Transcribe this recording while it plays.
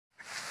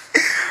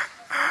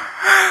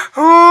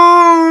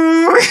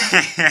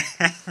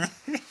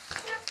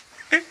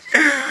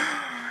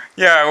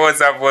Yeah,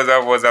 what's up,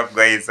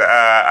 guys?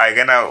 I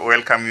gonna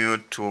welcome you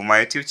to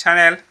my YouTube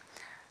channel.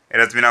 It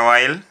has been a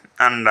while,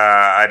 and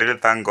I really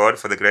thank God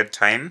for the great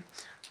time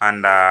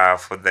and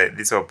for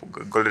this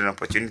golden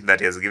opportunity that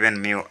He has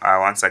given me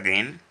once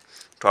again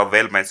to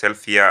avail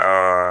myself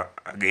here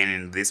again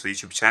in this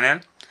YouTube channel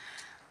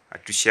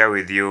to share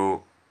with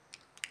you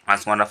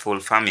as wonderful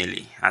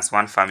family, as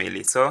one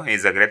family. So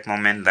it's a great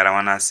moment that I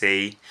wanna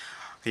say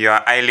you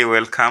are highly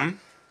welcome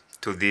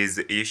to this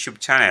YouTube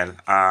channel.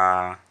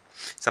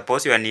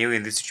 Suppose you are new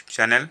in this YouTube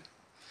channel.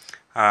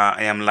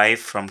 I am live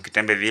from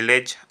Kitembe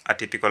village, a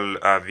typical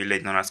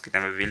village known as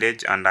Kitembe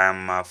village, and I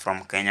am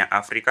from Kenya,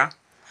 Africa.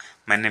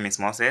 My name is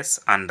Moses,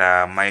 and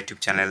my YouTube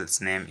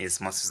channel's name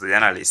is Moses the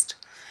Journalist.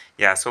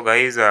 Yeah, so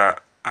guys,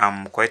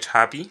 I'm quite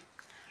happy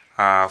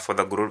for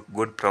the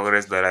good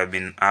progress that I've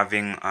been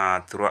having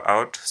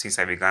throughout since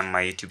I began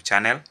my YouTube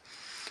channel,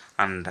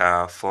 and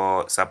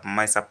for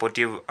my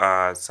supportive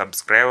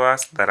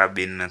subscribers that have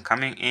been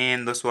coming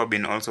in, those who have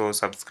been also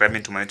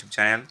subscribing to my YouTube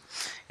channel.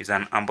 It's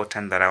an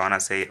important that I want to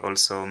say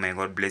also, may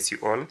God bless you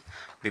all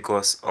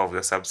because of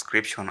your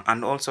subscription,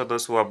 and also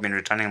those who have been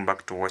returning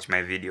back to watch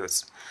my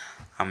videos.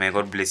 May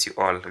God bless you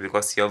all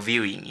because your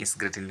viewing is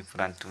greatly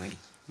important to me.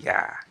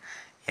 Yeah,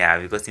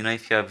 because you know,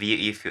 if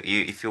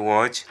you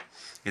watch,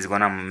 it's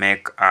gonna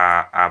make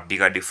a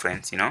bigger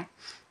difference, you know,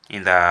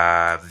 in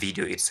the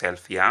video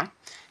itself. Yeah,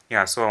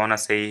 so I want to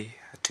say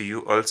to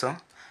you also,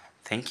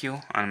 thank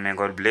you, and may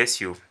God bless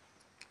you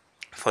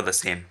for the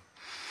same.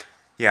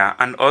 Yeah,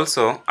 and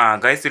also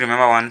guys,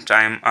 remember one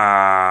time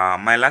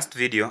my last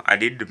video I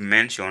did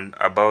mention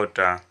about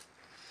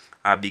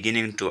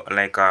beginning to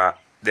like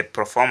the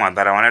pro forma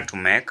that I wanted to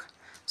make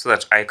so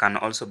that I can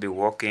also be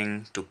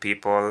working to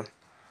people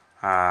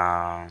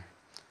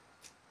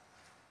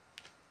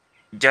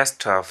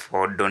just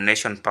for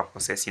donation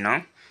purposes, you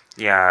know.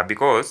 Yeah,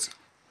 because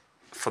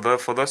for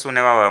those who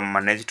never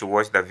managed to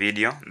watch the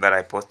video that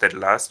I posted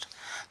last,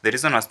 the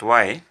reason as to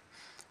why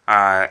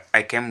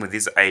I came with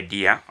this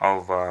idea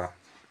of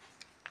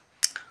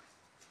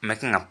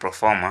making a pro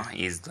forma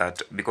is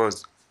that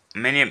because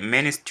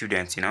many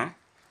students, you know,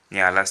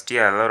 yeah, last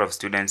year a lot of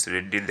students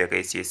did the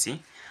KCSE,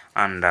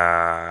 and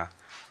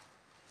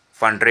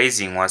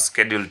fundraising was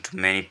scheduled to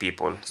many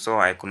people, so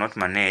I could not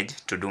manage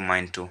to do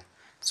mine too.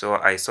 So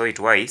I saw it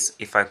wise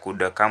if I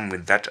could come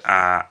with that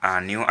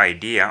a new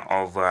idea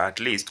of at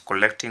least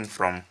collecting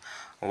from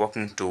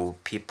working to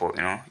people,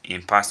 you know,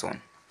 in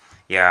person.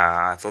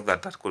 Yeah, I thought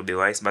that could be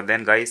wise. But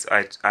then guys,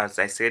 as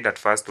I said at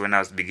first when I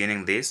was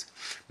beginning this,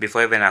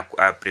 before even I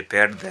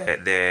prepared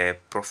the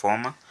pro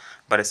forma,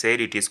 but I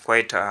said it is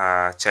quite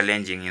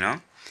challenging, you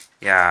know.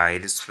 Yeah,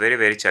 it is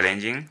very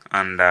challenging,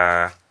 and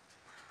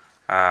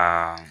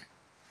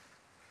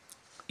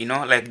you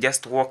know, like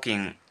just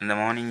walking in the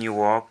morning, you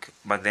walk,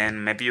 but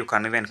then maybe you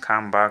can even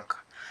come back,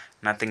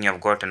 nothing you've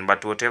gotten,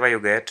 but whatever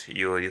you get,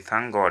 you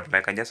thank God.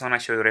 Like I just want to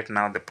show you right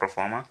now the pro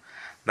forma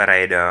that I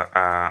had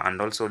and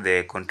also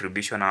the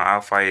contribution,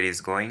 how far it is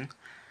going.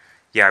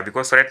 Yeah,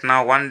 because right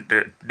now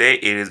day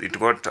it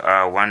got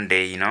 1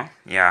 day, you know.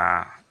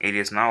 Yeah, it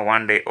is now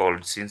 1 day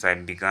old since I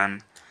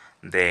began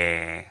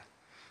the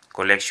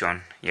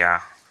collection,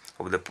 yeah,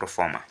 of the pro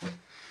forma.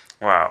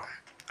 Wow.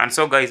 And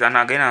so guys, and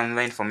again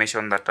another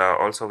information that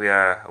also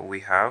we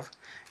have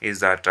is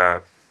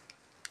that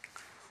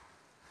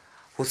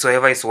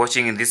whosoever is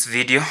watching in this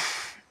video,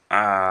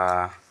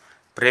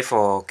 pray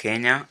for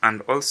Kenya,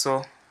 and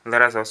also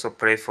let us also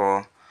pray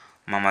for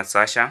Mama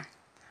Sasha,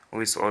 who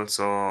is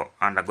also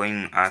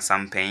undergoing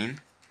some pain.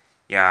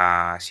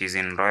 Yeah, she's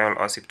in Royal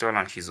Hospital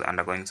and she's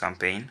undergoing some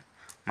pain.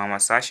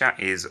 Mama Sasha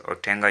is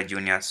Otenga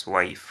Jr.'s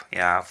wife.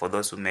 Yeah, for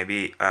those who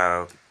maybe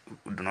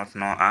do not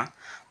know her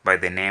by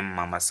the name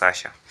Mama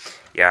Sasha.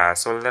 Yeah,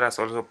 so let us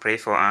also pray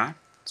for her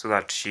so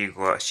that she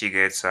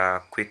gets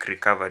a quick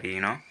recovery,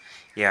 you know.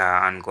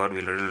 Yeah, and God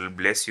will really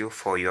bless you,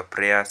 for your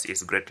prayers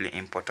is greatly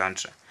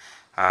important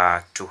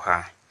to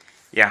her.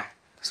 Yeah,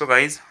 so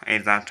guys,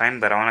 it's the time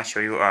that I want to show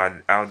you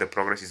how the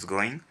progress is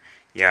going.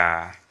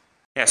 Yeah,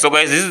 so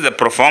guys, this is the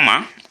pro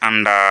forma,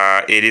 and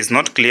it is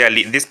not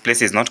clearly, this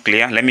place is not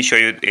clear. Let me show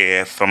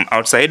you from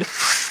outside.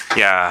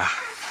 Yeah,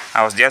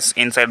 I was just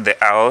inside the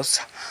house,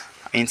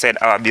 inside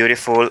our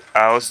beautiful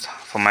house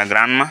for my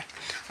grandma,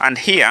 and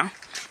here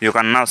you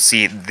can now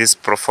see this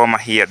pro forma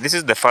here. This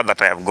is the far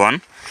that I have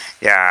gone.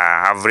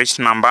 Yeah, I've reached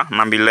number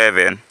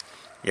 11.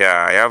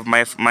 Yeah, I have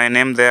my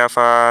name there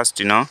first,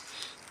 you know,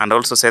 and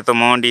also Seth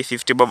Omondi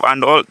 50 bob,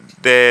 and all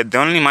the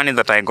only money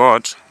that I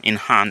got in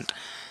hand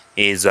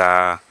is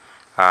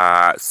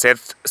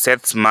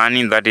Seth's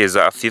money, that is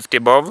 50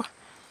 bob,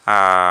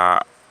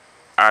 a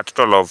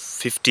total of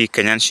 50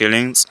 Kenyan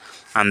shillings,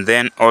 and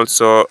then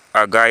also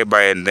a guy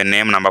by the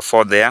name number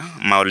 4 there,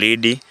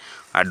 Maulidi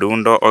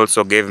Adundo,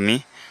 also gave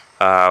me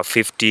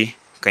 50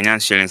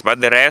 Kenyan shillings.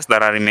 But the rest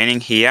that are remaining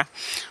here,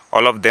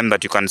 all of them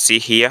that you can see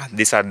here,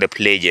 these are the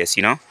pledges,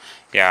 you know.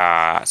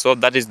 Yeah, so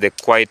that is the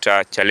quite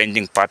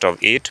challenging part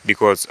of it,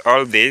 because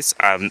all this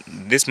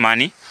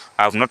money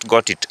I've not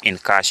got it in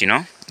cash,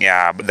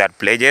 yeah, but that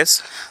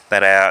pledges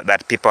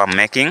that people are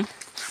making.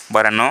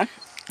 But I know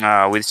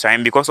with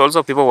time, because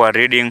also people were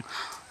reading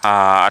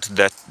at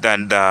the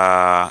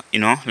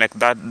like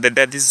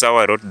that this is how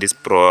I wrote this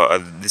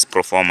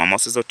pro forma.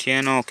 Moses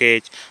Otieno,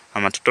 okay,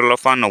 I'm a total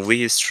fan of which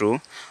is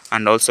true,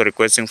 and also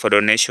requesting for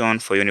donation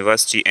for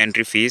university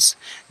entry fees,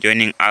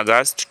 joining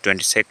August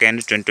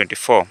 22nd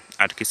 2024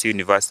 at Kisii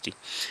University.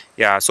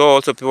 Yeah, so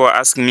also people are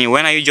asking me,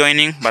 when are you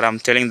joining? But I'm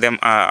telling them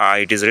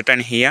it is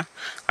written here,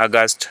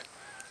 August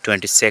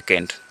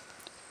 22nd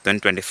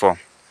 2024.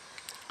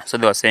 So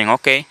they were saying,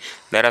 okay,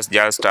 let us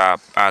just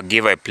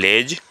give a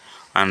pledge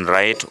and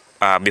write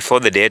before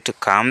the date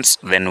comes,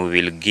 then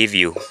we will give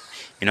you,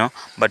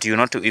 but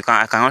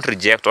I cannot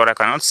reject, or I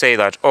cannot say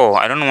that, oh,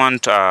 I don't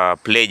want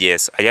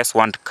pledges, I just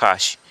want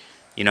cash,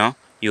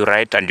 you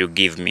write and you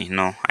give me.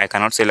 No, I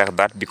cannot say like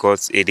that,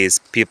 because it is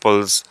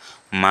people's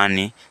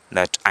money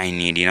that I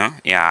need, yeah,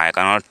 I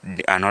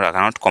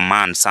cannot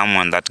command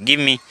someone that give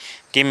me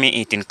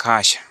it in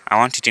cash, I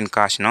want it in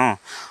cash. No,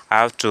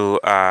 I have to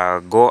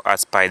go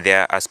as per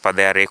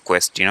their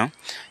request,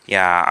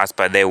 yeah, as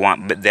per they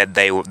want, that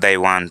they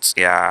want,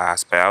 yeah,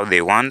 as per how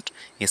they want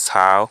is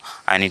how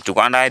I need to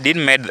go. And I did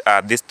made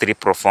these three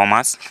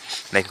performers,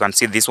 like you can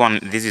see. This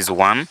is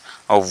one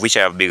of which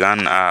I have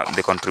begun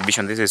the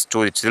contribution. This is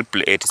two, it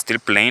is still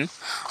plain,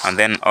 and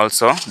then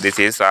also this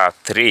is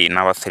three,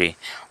 number three.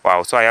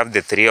 Wow, so I have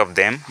the three of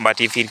them.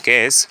 But if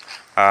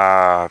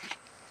uh,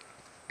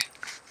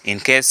 in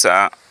case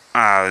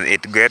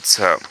it gets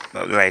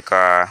like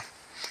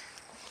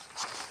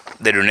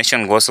the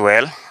donation goes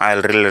well,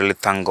 I'll really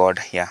thank God.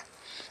 Yeah,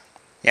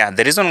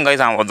 the reason, guys,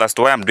 that's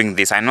why I'm doing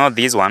this. I know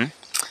this one,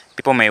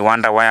 people may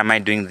wonder why am I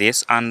doing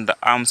this, and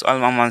I'm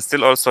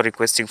still also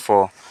requesting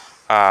for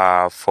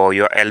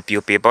your help,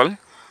 you people.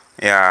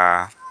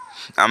 Yeah,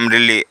 I'm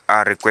really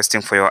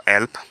requesting for your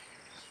help,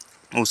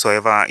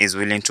 whosoever is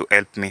willing to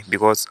help me,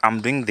 because I'm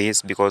doing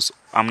this because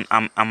I'm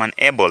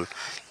unable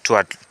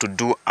to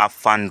do a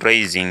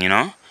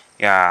fundraising,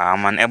 yeah,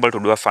 I'm unable to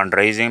do a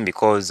fundraising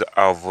because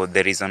of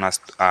the reason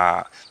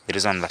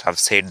that I've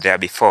said there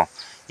before.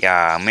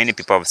 Yeah, many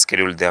people have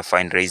scheduled their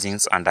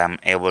fundraisings, and I'm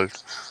unable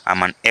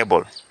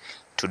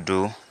to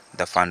do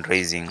the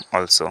fundraising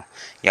also.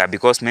 Yeah,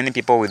 because many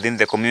people within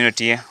the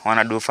community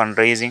want to do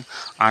fundraising,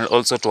 and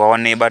also to our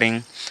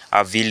neighboring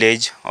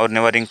village or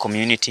neighboring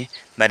community,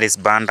 that is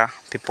Banda.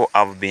 People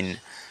have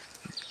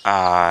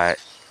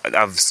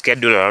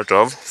scheduled a lot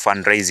of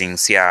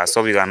fundraisings. Yeah,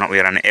 so we are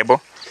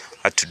unable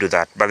to do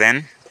that. But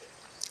then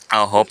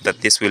I hope that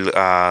this will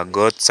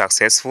go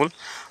successful,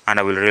 and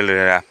I will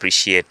really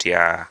appreciate.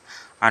 Yeah,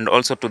 and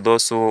also to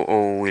those who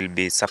will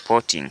be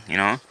supporting,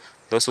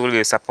 those who will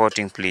be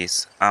supporting,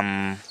 please,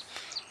 I'm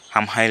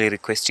highly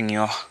requesting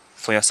you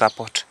for your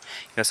support.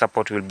 Your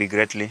support will be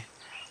greatly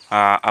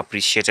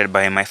appreciated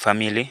by my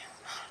family,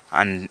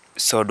 and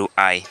so do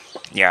I.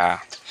 Yeah,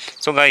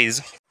 so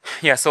guys,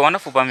 yeah, so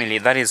wonderful family,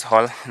 that is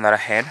all that I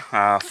had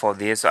for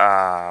this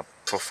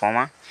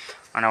performer.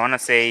 And I want to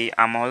say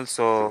I'm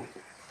also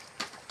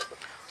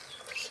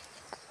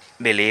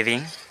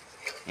believing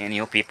in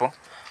you people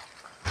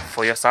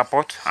for your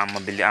support. I'm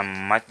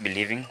much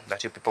believing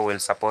that you people will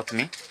support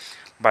me,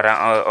 but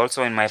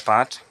also in my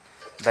part,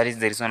 that is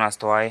the reason as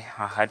to why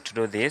I had to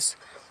do this,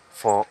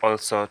 for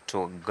also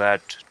to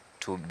get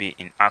to be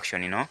in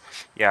action,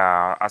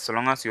 yeah, as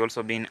long as you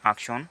also be in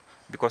action,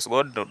 because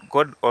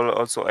God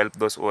also help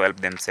those who help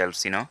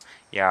themselves,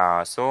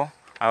 yeah, so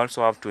I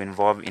also have to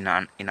involve in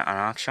an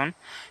action,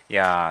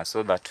 yeah,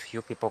 so that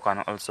you people can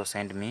also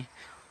send me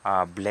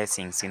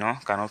blessings,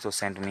 can also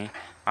send me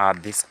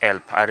this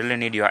help. I really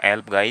need your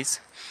help,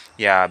 guys.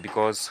 Yeah,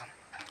 because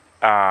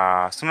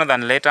sooner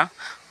than later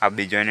I'll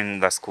be joining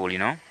the school,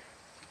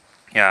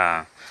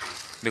 yeah,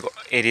 because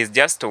it is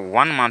just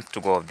 1 month to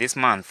go. This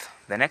month,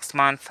 the next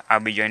month I'll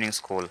be joining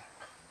school,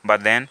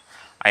 but then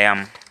I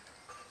am,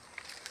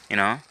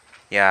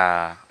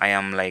 yeah, I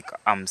am like,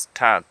 I'm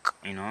stuck,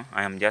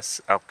 I'm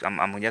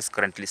just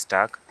currently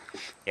stuck.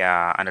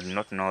 Yeah, and I do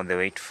not know the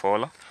way to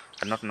follow,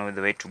 I do not know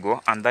the way to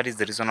go, and that is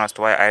the reason as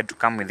to why I had to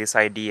come with this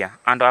idea.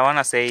 And I want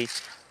to say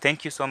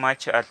thank you so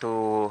much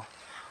to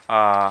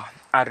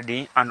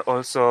RD, and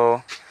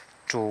also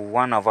to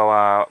one of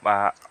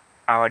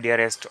our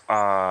dearest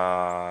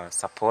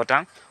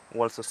supporter,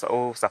 who also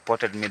who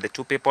supported me, the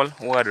two people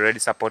who had already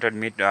supported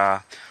me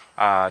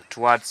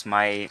towards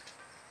my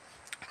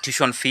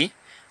tuition fee.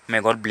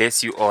 May God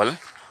bless you all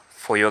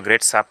for your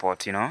great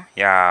support,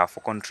 yeah,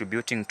 for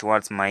contributing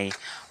towards my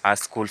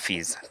school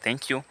fees.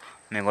 Thank you.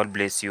 May God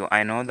bless you.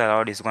 I know the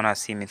Lord is gonna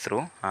see me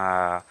through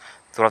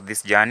throughout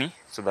this journey,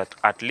 so that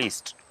at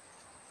least,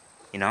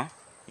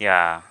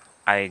 yeah,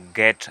 I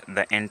get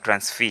the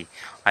entrance fee,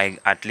 I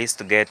at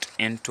least get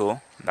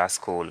into the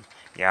school.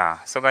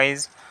 Yeah, so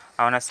guys,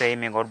 I want to say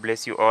may God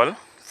bless you all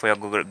for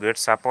your great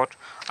support,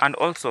 and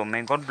also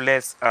may God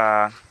bless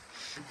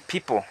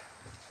people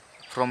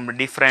from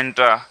different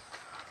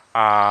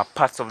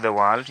parts of the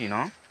world,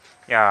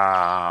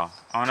 Yeah,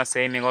 I wanna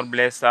say may God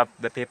bless up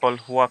the people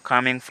who are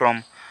coming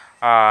from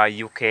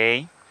UK.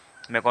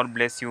 May God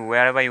bless you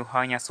wherever you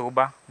are in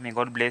Yasuba. May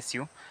God bless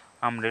you.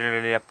 I'm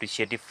really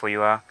appreciative for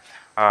your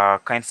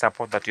kind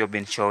support that you've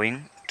been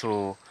showing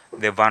to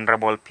the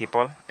vulnerable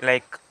people,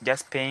 like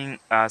just paying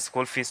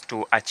school fees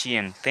to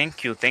Achieng.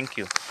 Thank you, thank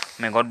you.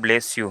 May God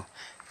bless you,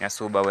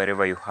 Yasuba,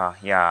 wherever you are.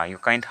 Yeah, your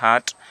kind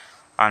heart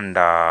and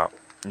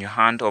your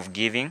hand of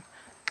giving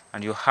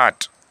and your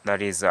heart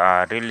that is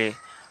really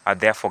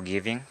there for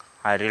giving.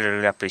 I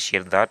really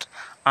appreciate that.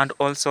 And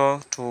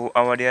also to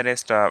our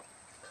dearest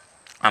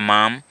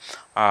mom,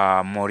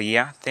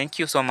 Moria, thank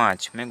you so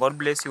much. May God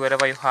bless you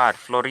wherever you are.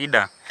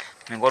 Florida,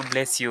 may God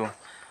bless you.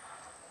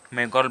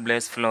 May God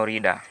bless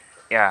Florida.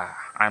 Yeah,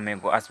 I may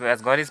go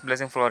as God is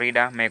blessing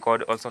Florida. May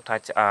God also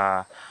touch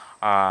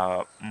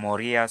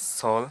Moria's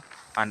soul,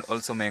 and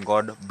also may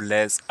God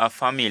bless our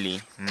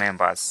family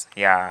members.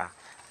 Yeah,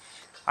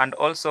 and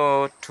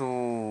also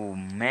to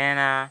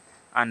Mena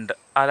and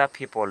other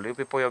people, you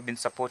people, you have been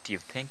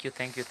supportive. Thank you,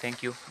 thank you,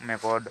 thank you. May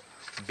God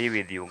be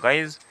with you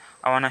guys.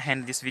 I want to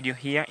end this video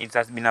here. It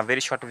has been a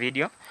very short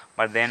video,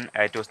 but then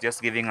it was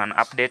just giving an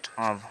update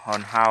of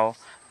on how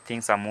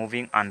things are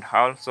moving, and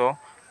also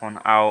on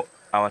how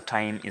our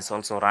time is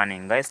also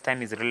running. Guys,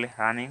 time is really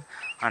running,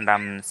 and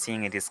I'm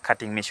seeing it is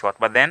cutting me short,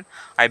 but then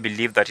I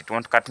believe that it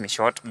won't cut me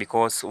short,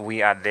 because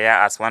we are there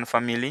as one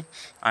family,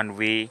 and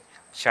we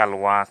shall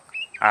work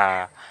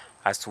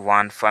as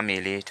one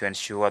family to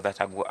ensure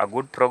that a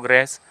good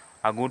progress,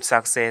 a good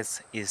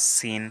success is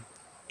seen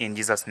in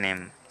Jesus'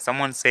 name.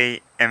 Someone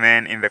say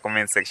amen in the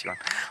comment section.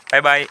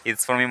 Bye bye.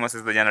 It's from me,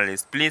 Moses the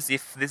journalist. Please,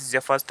 if this is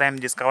your first time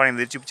discovering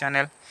the YouTube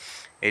channel,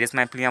 it is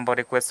my plea and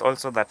request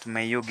also that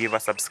may you give a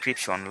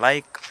subscription,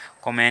 like,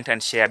 comment,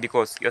 and share,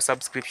 because your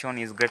subscription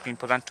is greatly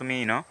important to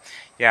me.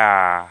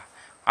 Yeah,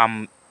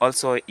 I'm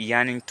also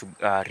yearning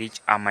to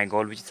reach my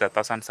goal, which is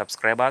 1,000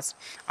 subscribers,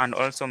 and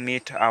also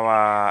meet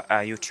our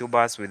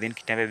YouTubers within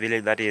Kitembe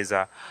village, that is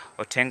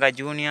Otenga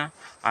Junior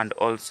and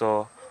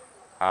also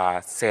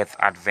Seth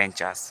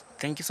Adventures.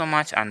 Thank you so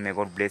much, and may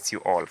God bless you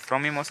all.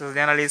 From me, Moses the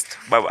journalist.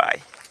 Bye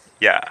bye.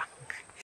 Yeah.